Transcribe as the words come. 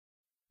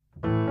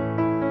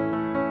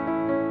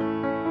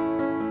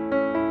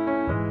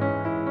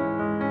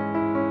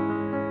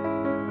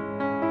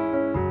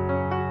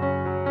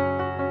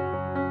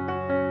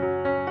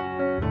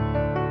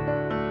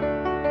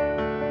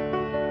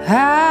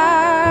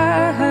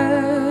I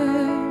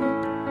heard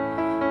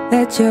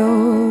that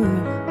you're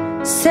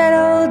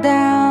settled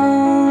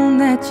down,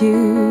 that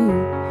you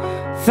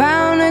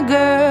found a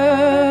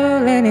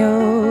girl and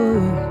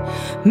you're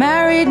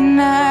married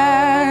now.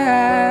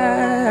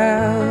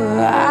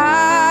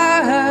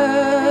 I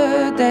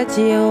heard that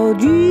your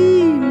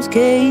dreams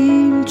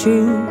came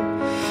true.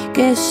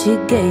 Guess she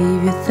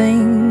gave you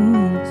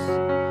things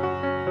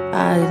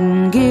I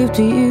didn't give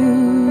to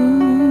you.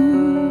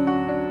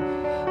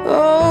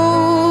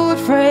 Old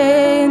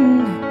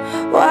friend,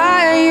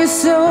 why are you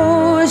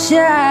so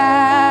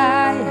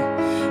shy?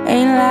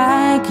 Ain't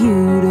like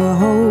you to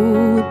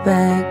hold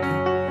back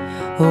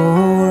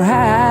or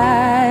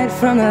hide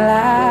from the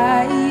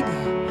light.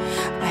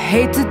 I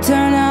hate to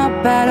turn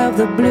up out of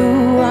the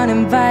blue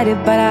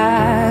uninvited, but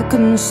I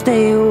couldn't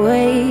stay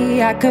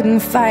away, I couldn't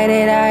fight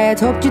it. I had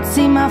hoped you'd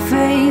see my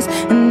face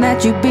and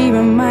that you'd be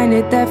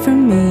reminded that for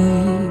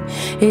me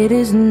it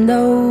isn't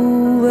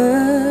over.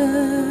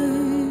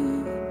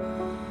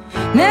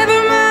 Never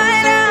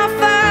mind, I'll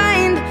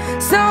find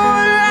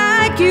someone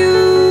like you.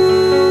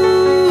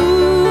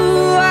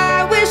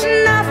 I wish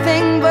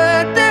nothing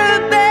but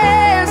the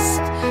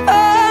best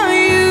for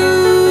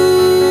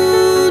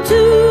you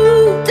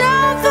too.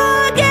 Don't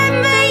forget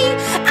me,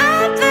 I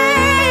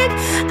beg.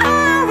 I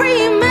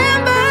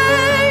remember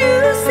you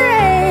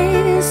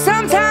say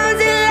sometimes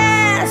it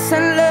lasts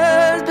and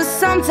loves, but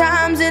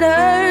sometimes it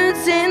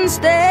hurts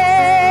instead.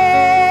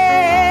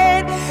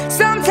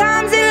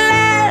 Sometimes it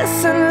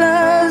lasts and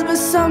loves, but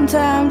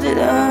sometimes it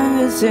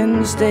hurts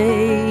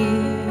instead.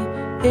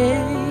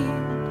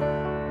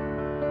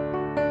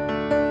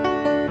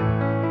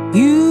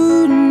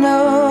 You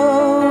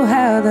know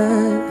how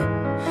the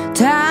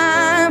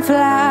time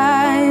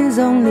flies.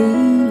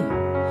 Only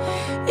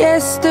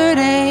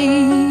yesterday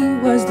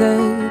was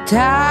the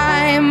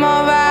time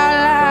of our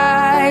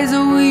lives.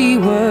 We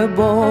were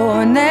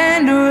born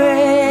and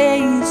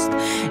raised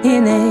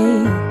in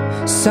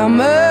a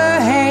summer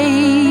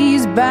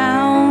haze,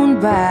 bound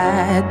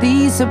by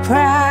the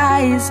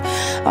surprise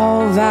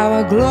of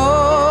our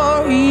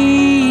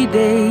glory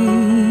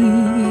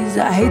days.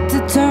 I hate to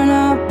turn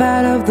up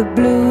out of the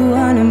blue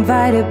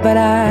uninvited, but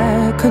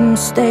I couldn't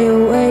stay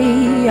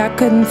away, I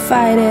couldn't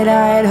fight it.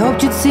 I had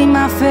hoped you'd see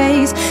my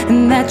face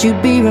and that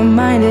you'd be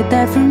reminded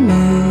that for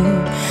me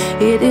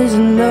it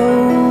isn't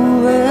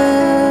over.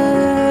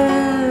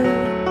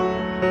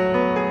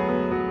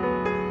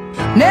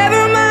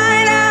 Never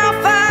mind, I'll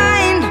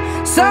find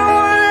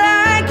someone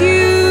like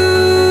you.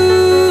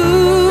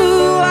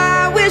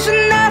 I wish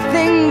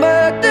nothing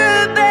but the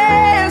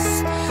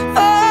best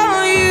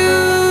for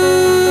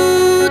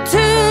you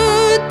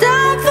too.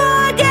 Don't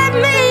forget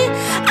me,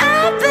 I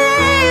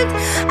beg.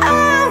 I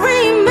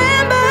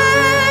remember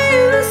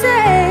you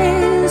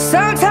say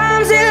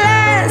sometimes it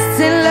lasts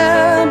in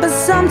love, but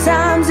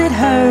sometimes it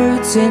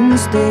hurts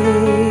instead.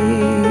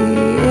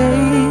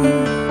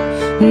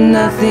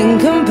 Nothing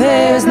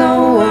compares,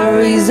 no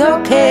worries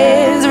or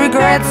cares,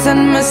 regrets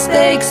and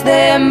mistakes,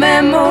 their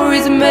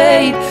memories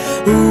made.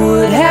 Who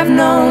would have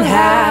known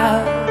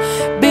how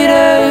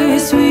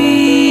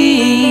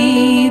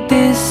bittersweet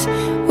this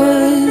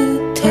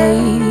would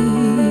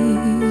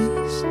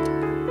taste?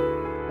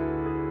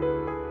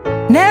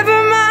 Never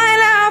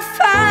mind, I'll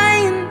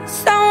find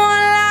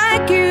someone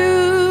like you.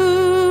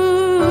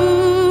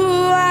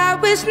 I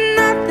wish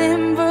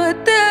nothing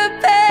but the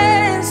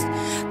best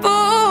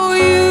for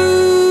you.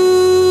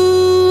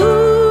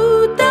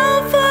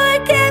 Don't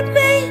forget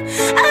me,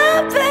 I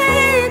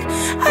beg.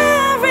 I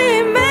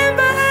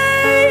remember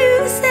you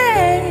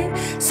said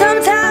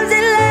sometimes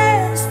it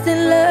lasts in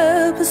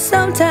love, but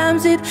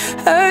sometimes it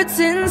hurts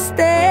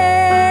instead.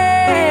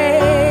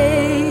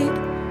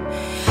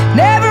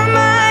 Never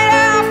mind,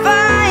 I'll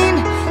find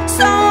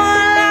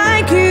someone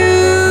like you.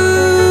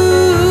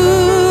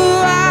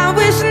 I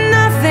wish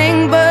nothing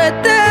but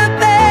the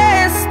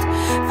best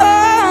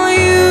for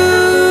you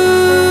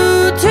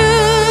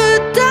too.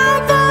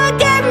 Don't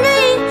forget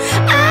me,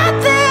 I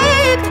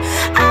beg.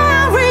 I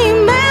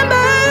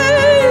remember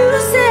you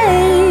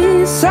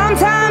say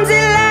sometimes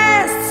it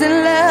lasts in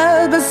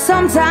love, but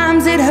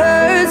sometimes it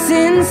hurts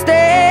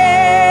instead.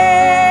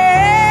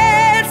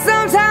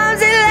 Sometimes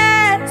it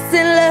lasts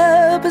in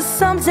love, but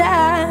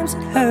sometimes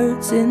it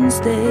hurts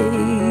instead.